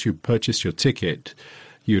 Once you purchase your ticket,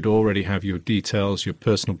 you'd already have your details, your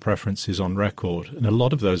personal preferences on record, and a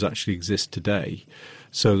lot of those actually exist today,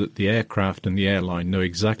 so that the aircraft and the airline know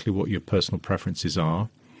exactly what your personal preferences are.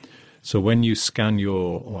 So when you scan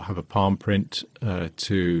or have a palm print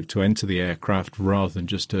to enter the aircraft rather than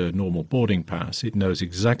just a normal boarding pass, it knows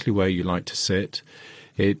exactly where you like to sit.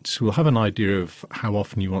 It will have an idea of how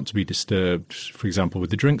often you want to be disturbed, for example, with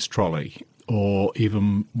the drinks trolley, or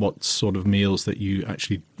even what sort of meals that you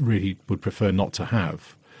actually really would prefer not to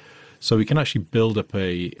have. So we can actually build up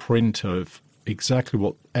a print of exactly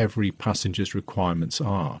what every passenger's requirements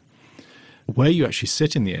are. Where you actually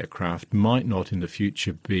sit in the aircraft might not in the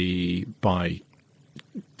future be by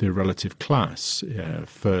the relative class,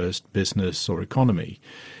 first, business or economy.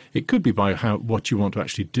 It could be by what you want to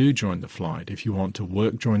actually do during the flight. If you want to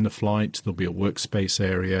work during the flight, there'll be a workspace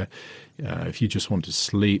area. If you just want to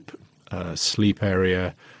sleep, sleep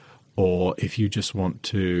area. Or if you just want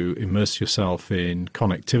to immerse yourself in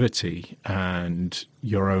connectivity and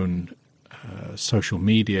your own social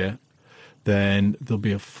media, then there'll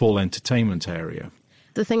be a full entertainment area.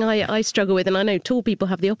 The thing I struggle with, and I know tall people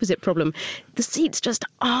have the opposite problem, the seats just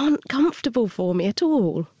aren't comfortable for me at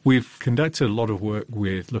all. We've conducted a lot of work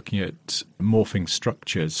with looking at morphing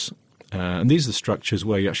structures, And these are structures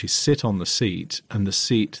where you actually sit on the seat, and the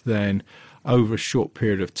seat then, over a short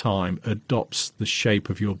period of time, adopts the shape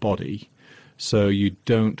of your body, so you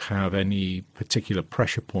don't have any particular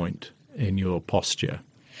pressure point in your posture.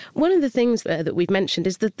 One of the things there that we've mentioned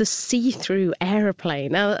is the see-through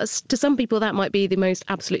aeroplane. Now, to some people, that might be the most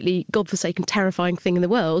absolutely godforsaken, terrifying thing in the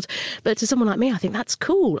world. But to someone like me, I think that's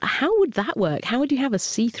cool. How would that work? How would you have a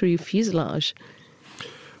see-through fuselage?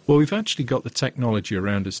 Well, we've actually got the technology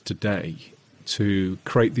around us today to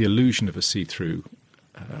create the illusion of a see-through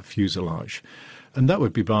fuselage. And that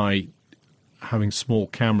would be by having small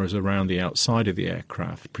cameras around the outside of the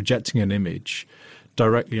aircraft, projecting an image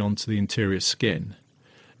directly onto the interior skin.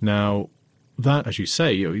 Now, that, as you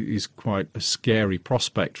say, is quite a scary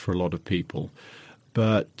prospect for a lot of people.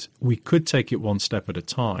 But we could take it one step at a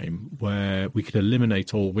time, where we could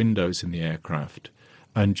eliminate all windows in the aircraft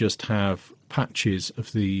and just have patches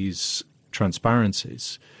of these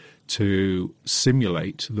transparencies to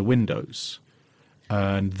simulate the windows.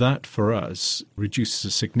 And that, for us, reduces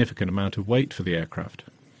a significant amount of weight for the aircraft.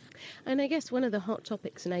 And I guess one of the hot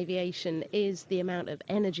topics in aviation is the amount of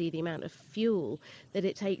energy, the amount of fuel that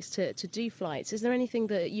it takes to do flights. Is there anything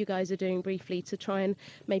that you guys are doing briefly to try and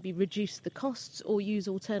maybe reduce the costs or use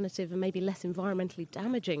alternative and maybe less environmentally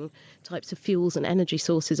damaging types of fuels and energy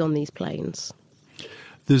sources on these planes?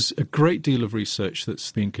 There's a great deal of research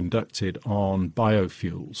that's been conducted on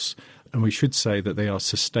biofuels, and we should say that they are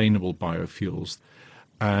sustainable biofuels.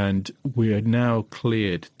 And we are now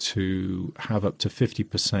cleared to have up to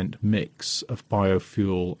 50% mix of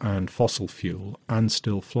biofuel and fossil fuel and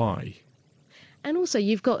still fly. And also,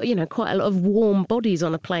 you've got, quite a lot of warm bodies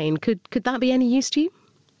on a plane. Could that be any use to you?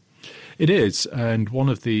 It is. And one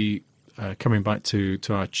of the, coming back to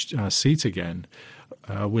our seat again,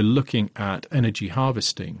 we're looking at energy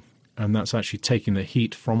harvesting. And that's actually taking the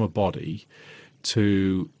heat from a body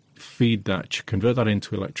to feed that, convert that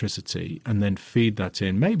into electricity, and then feed that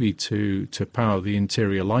in maybe to power the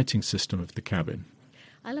interior lighting system of the cabin.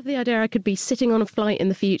 I love the idea I could be sitting on a flight in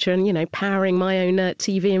the future and, powering my own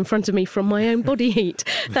TV in front of me from my own body heat.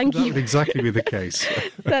 Thank you. That would exactly be the case.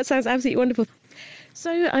 That sounds absolutely wonderful.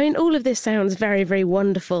 So, all of this sounds very, very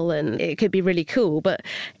wonderful and it could be really cool, but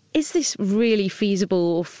is this really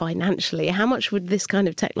feasible financially? How much would this kind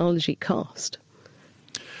of technology cost?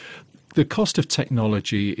 The cost of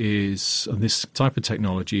technology and this type of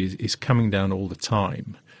technology is coming down all the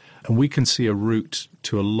time. And we can see a route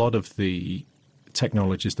to a lot of the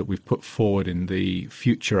technologies that we've put forward in the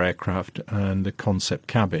future aircraft and the concept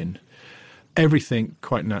cabin. Everything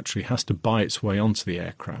quite naturally has to buy its way onto the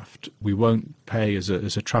aircraft. We won't pay as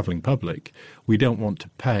a travelling public. We don't want to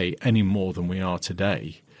pay any more than we are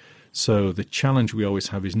today. So the challenge we always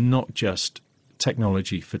have is not just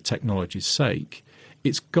technology for technology's sake.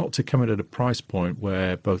 It's got to come in at a price point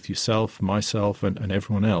where both yourself, myself, and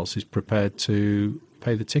everyone else is prepared to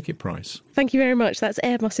pay the ticket price. Thank you very much. That's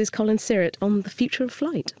Airbus's Colin Sirrett on the future of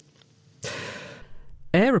flight.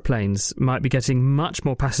 Aeroplanes might be getting much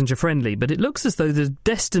more passenger-friendly, but it looks as though the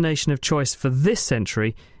destination of choice for this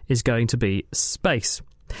century is going to be space.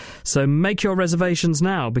 So make your reservations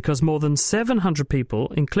now, because more than 700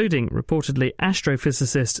 people, including reportedly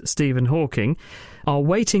astrophysicist Stephen Hawking, are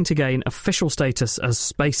waiting to gain official status as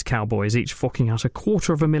space cowboys, each forking out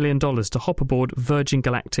 $250,000 to hop aboard Virgin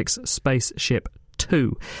Galactic's Spaceship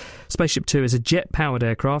Two. Spaceship Two is a jet-powered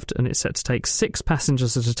aircraft, and it's set to take 6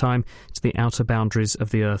 passengers at a time to the outer boundaries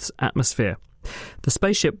of the Earth's atmosphere. The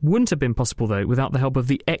spaceship wouldn't have been possible, though, without the help of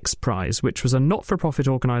the X Prize, which was a not-for-profit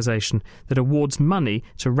organisation that awards money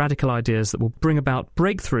to radical ideas that will bring about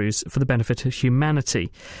breakthroughs for the benefit of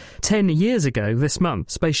humanity. 10 years ago this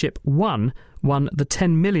month, Spaceship One won the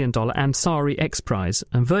 $10 million Ansari X Prize,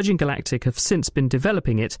 and Virgin Galactic have since been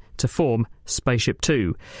developing it to form Spaceship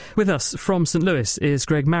Two. With us from St Louis is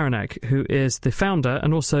Greg Marinak, who is the founder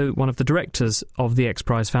and also one of the directors of the X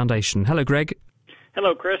Prize Foundation. Hello, Greg.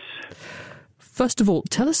 Hello, Chris. First of all,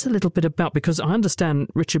 tell us a little bit about, because I understand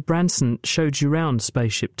Richard Branson showed you around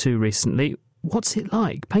Spaceship Two recently. What's it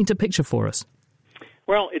like? Paint a picture for us.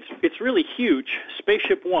 Well, it's really huge.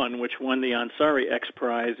 Spaceship One, which won the Ansari X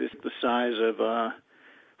Prize, is the size of a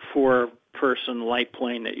 4-person light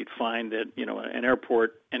plane that you'd find at an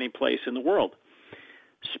airport any place in the world.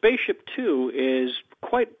 Spaceship Two is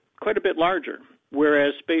quite a bit larger,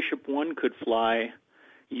 whereas Spaceship One could fly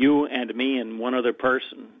you and me and one other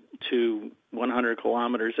person to 100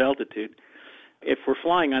 kilometers altitude. If we're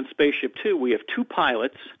flying on Spaceship Two, we have 2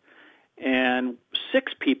 pilots, and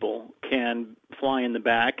 6 people can fly in the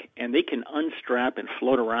back, and they can unstrap and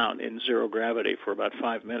float around in zero gravity for about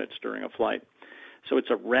 5 minutes during a flight. So it's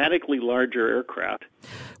a radically larger aircraft.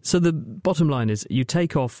 So the bottom line is you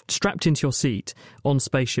take off strapped into your seat on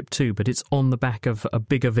Spaceship Two, but it's on the back of a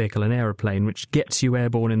bigger vehicle, an aeroplane, which gets you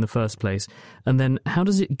airborne in the first place. And then how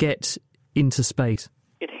does it get into space?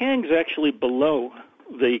 It hangs actually below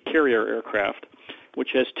the carrier aircraft, which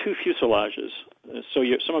has two fuselages. So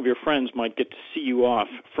some of your friends might get to see you off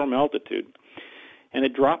from altitude. And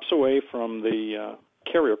it drops away from the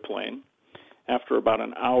carrier plane after about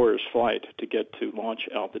an hour's flight to get to launch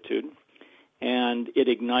altitude. And it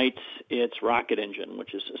ignites its rocket engine,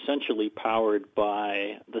 which is essentially powered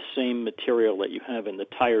by the same material that you have in the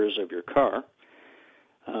tires of your car,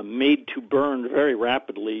 made to burn very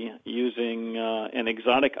rapidly using an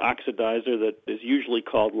exotic oxidizer that is usually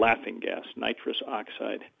called laughing gas, nitrous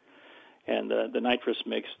oxide. And the nitrous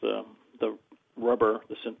makes the rubber,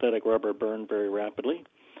 the synthetic rubber, burn very rapidly.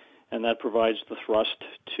 And that provides the thrust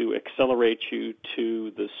to accelerate you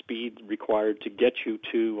to the speed required to get you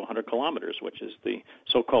to 100 kilometers, which is the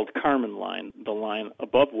so-called Kármán line, the line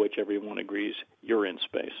above which everyone agrees you're in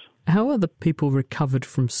space. How are the people recovered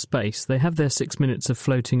from space? They have their 6 minutes of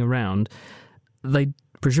floating around. They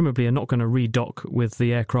presumably are not going to redock with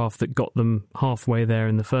the aircraft that got them halfway there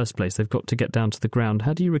in the first place. They've got to get down to the ground.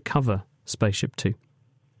 How do you recover Spaceship Two?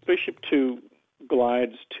 Spaceship Two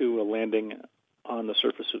glides to a landing on the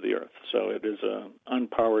surface of the Earth. So it is an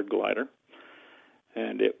unpowered glider,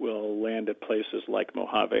 and it will land at places like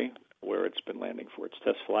Mojave, where it's been landing for its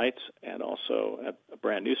test flights, and also at a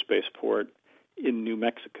brand new spaceport in New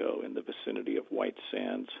Mexico, in the vicinity of White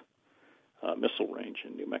Sands Missile Range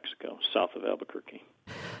in New Mexico, south of Albuquerque.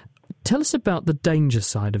 Tell us about the danger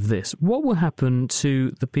side of this. What will happen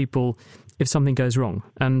to the people if something goes wrong?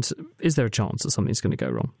 And is there a chance that something's going to go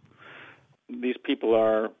wrong? These people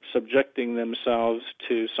are subjecting themselves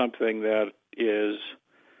to something that is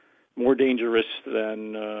more dangerous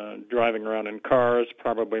than driving around in cars,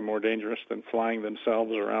 probably more dangerous than flying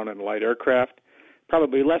themselves around in light aircraft,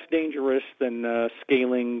 probably less dangerous than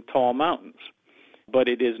scaling tall mountains. But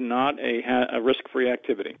it is not a risk-free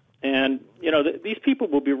activity. And, these people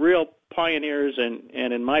will be real pioneers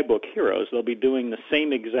and in my book, heroes. They'll be doing the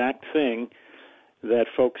same exact thing that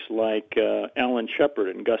folks like Alan Shepard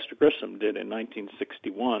and Gus Grissom did in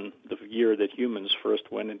 1961, the year that humans first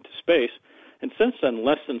went into space. And since then,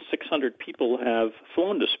 less than 600 people have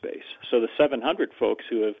flown to space. So the 700 folks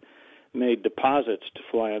who have made deposits to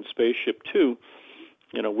fly on Spaceship Two,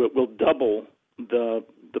 will double the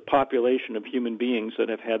population of human beings that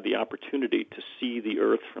have had the opportunity to see the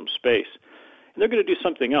Earth from space. And they're going to do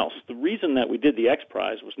something else. The reason that we did the X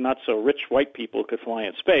Prize was not so rich white people could fly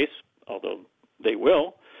in space, although they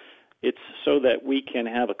will. It's so that we can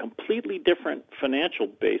have a completely different financial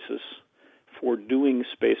basis for doing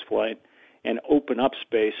spaceflight and open up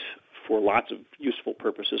space for lots of useful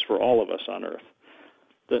purposes for all of us on Earth.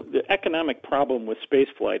 The economic problem with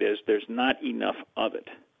spaceflight is there's not enough of it.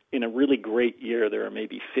 In a really great year, there are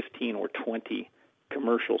maybe 15 or 20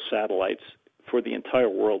 commercial satellites for the entire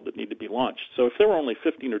world that need to be launched. So if there were only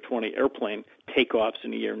 15 or 20 airplane takeoffs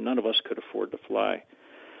in a year, none of us could afford to fly.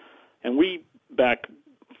 And we, back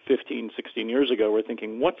 15, 16 years ago, were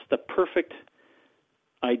thinking, what's the perfect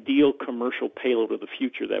ideal commercial payload of the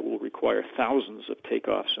future that will require thousands of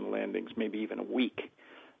takeoffs and landings, maybe even a week?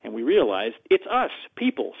 And we realized it's us,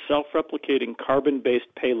 people, self-replicating carbon-based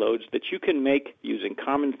payloads that you can make using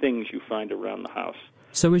common things you find around the house.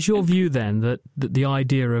 So is your view then that the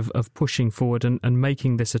idea of pushing forward and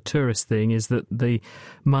making this a tourist thing is that the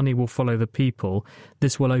money will follow the people?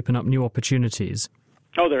 This will open up new opportunities?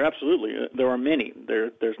 Oh, there absolutely. There are many.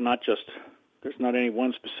 There's not any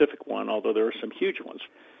one specific one, although there are some huge ones.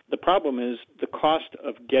 The problem is the cost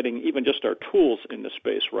of getting even just our tools into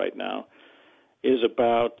space right now is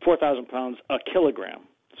about 4,000 pounds a kilogram.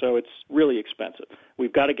 So it's really expensive.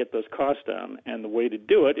 We've got to get those costs down, and the way to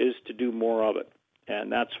do it is to do more of it.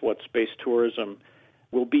 And that's what space tourism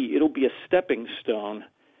will be. It'll be a stepping stone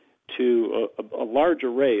to a large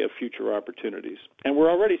array of future opportunities. And we're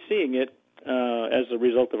already seeing it as a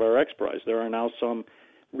result of our X Prize. There are now some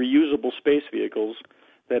reusable space vehicles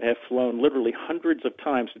that have flown literally hundreds of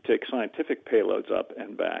times to take scientific payloads up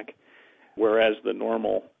and back, whereas the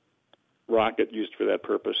normal rocket used for that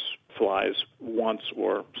purpose flies once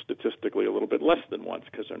or statistically a little bit less than once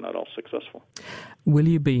because they're not all successful. Will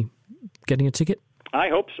you be getting a ticket? I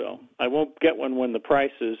hope so. I won't get one when the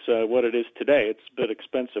price is what it is today. It's a bit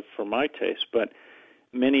expensive for my taste, but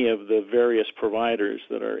many of the various providers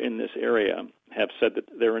that are in this area have said that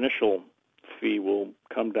their initial fee will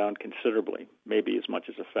come down considerably, maybe as much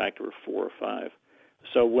as a factor of 4 or 5.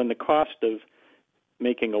 So when the cost of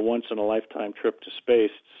making a once-in-a-lifetime trip to space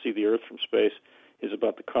to see the Earth from space is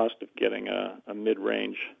about the cost of getting a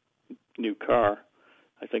mid-range new car,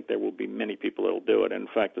 I think there will be many people that will do it. In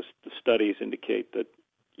fact, the studies indicate that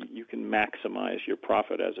you can maximize your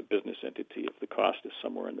profit as a business entity if the cost is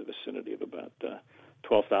somewhere in the vicinity of about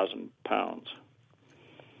 £12,000.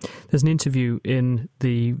 There's an interview in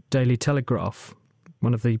the Daily Telegraph,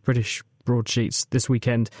 one of the British broadsheets this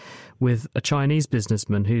weekend, with a Chinese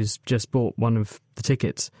businessman who's just bought one of the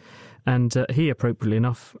tickets. And he, appropriately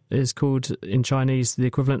enough, is called in Chinese the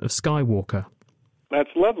equivalent of Skywalker. That's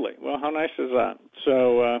lovely. Well, how nice is that?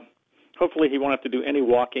 So hopefully he won't have to do any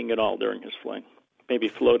walking at all during his flight. Maybe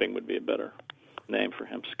floating would be a better name for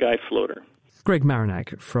him, Sky Floater. Greg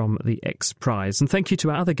Marinac from the X Prize. And thank you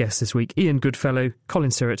to our other guests this week, Ian Goodfellow,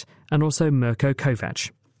 Colin Sirrett, and also Mirko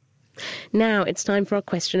Kovac. Now it's time for our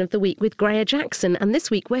question of the week with Greer Jackson, and this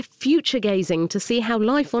week we're future-gazing to see how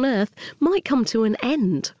life on Earth might come to an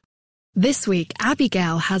end. This week,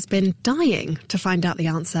 Abigail has been dying to find out the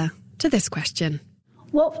answer to this question.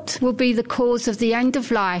 What will be the cause of the end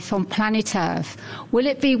of life on planet Earth? Will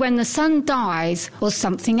it be when the sun dies or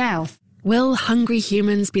something else? Will hungry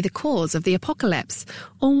humans be the cause of the apocalypse?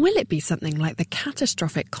 Or will it be something like the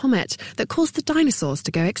catastrophic comet that caused the dinosaurs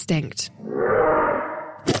to go extinct?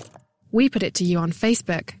 We put it to you on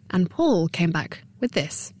Facebook, and Paul came back with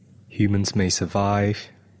this. Humans may survive,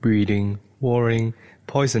 breeding, warring,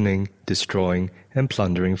 poisoning, destroying, and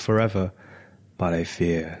plundering forever. But I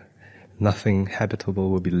fear nothing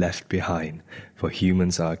habitable will be left behind, for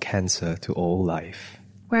humans are a cancer to all life.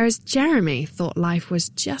 Whereas Jeremy thought life was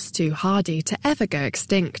just too hardy to ever go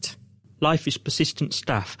extinct. Life is persistent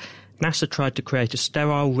stuff. NASA tried to create a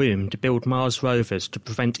sterile room to build Mars rovers to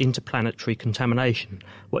prevent interplanetary contamination.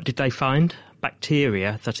 What did they find?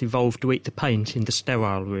 Bacteria that evolved to eat the paint in the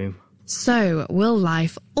sterile room. So, will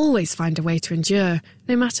life always find a way to endure,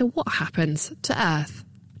 no matter what happens to Earth?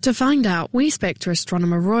 To find out, we spoke to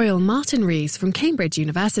astronomer Royal Martin Rees from Cambridge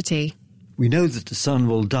University. We know that the sun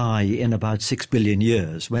will die in about 6 billion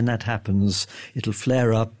years. When that happens, it'll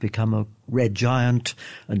flare up, become a red giant,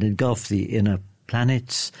 and engulf the inner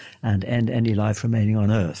planets and end any life remaining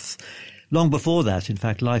on Earth. Long before that, in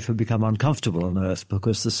fact, life would become uncomfortable on Earth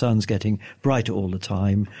because the sun's getting brighter all the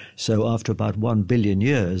time. So after about 1 billion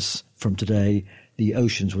years from today, the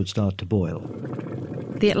oceans would start to boil.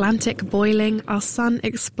 The Atlantic boiling, our sun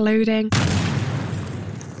exploding.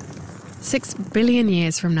 6 billion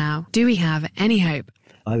years from now, do we have any hope?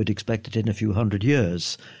 I would expect that in a few hundred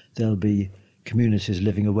years there'll be communities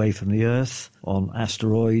living away from the Earth on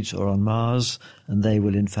asteroids or on Mars, and they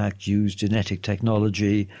will in fact use genetic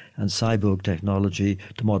technology and cyborg technology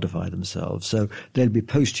to modify themselves. So they'll be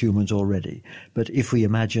post-humans already. But if we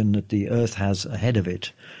imagine that the Earth has ahead of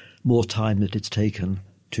it more time that it's taken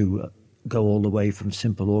to go all the way from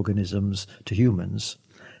simple organisms to humans,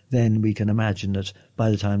 then we can imagine that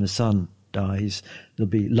by the time the sun dies, there'll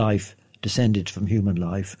be life descended from human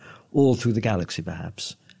life all through the galaxy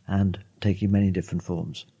perhaps, and taking many different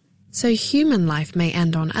forms. So human life may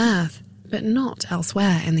end on Earth, but not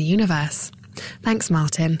elsewhere in the universe. Thanks,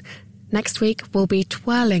 Martin. Next week, we'll be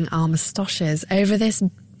twirling our moustaches over this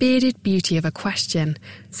bearded beauty of a question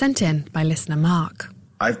sent in by listener Mark.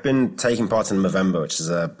 I've been taking part in Movember, which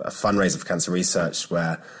is a fundraiser for cancer research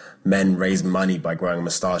where men raise money by growing a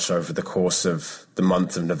moustache over the course of the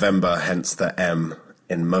month of November, hence the M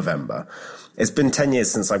in Movember. It's been 10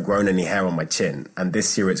 years since I've grown any hair on my chin, and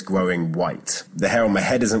this year it's growing white. The hair on my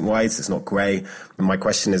head isn't white, it's not grey, and my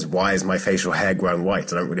question is, why is my facial hair growing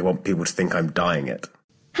white? I don't really want people to think I'm dyeing it.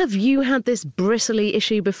 Have you had this bristly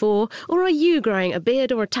issue before, or are you growing a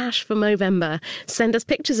beard or a tash for Movember? Send us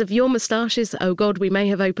pictures of your moustaches, oh God, we may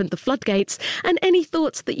have opened the floodgates, and any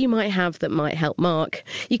thoughts that you might have that might help Mark.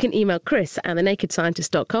 You can email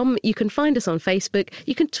chris@thenakedscientist.com, you can find us on Facebook,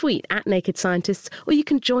 you can tweet @NakedScientists, or you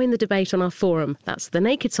can join the debate on our forum. That's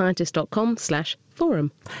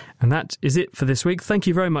thenakedscientist.com/forum. And that is it for this week. Thank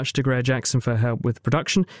you very much to Greer Jackson for her help with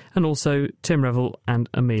production, and also Tim Revel and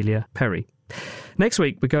Amelia Perry. Next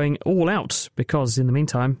week, we're going all out because, in the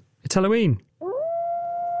meantime, it's Halloween.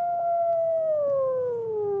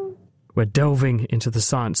 We're delving into the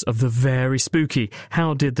science of the very spooky.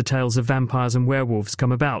 How did the tales of vampires and werewolves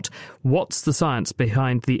come about? What's the science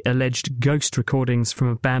behind the alleged ghost recordings from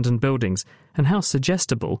abandoned buildings? And how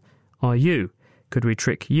suggestible are you? Could we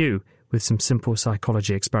trick you with some simple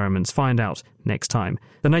psychology experiments? Find out next time.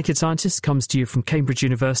 The Naked Scientist comes to you from Cambridge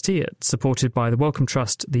University, supported by the Wellcome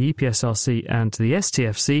Trust, the EPSRC and the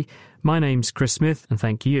STFC. My name's Chris Smith, and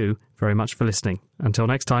thank you very much for listening. Until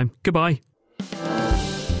next time, goodbye.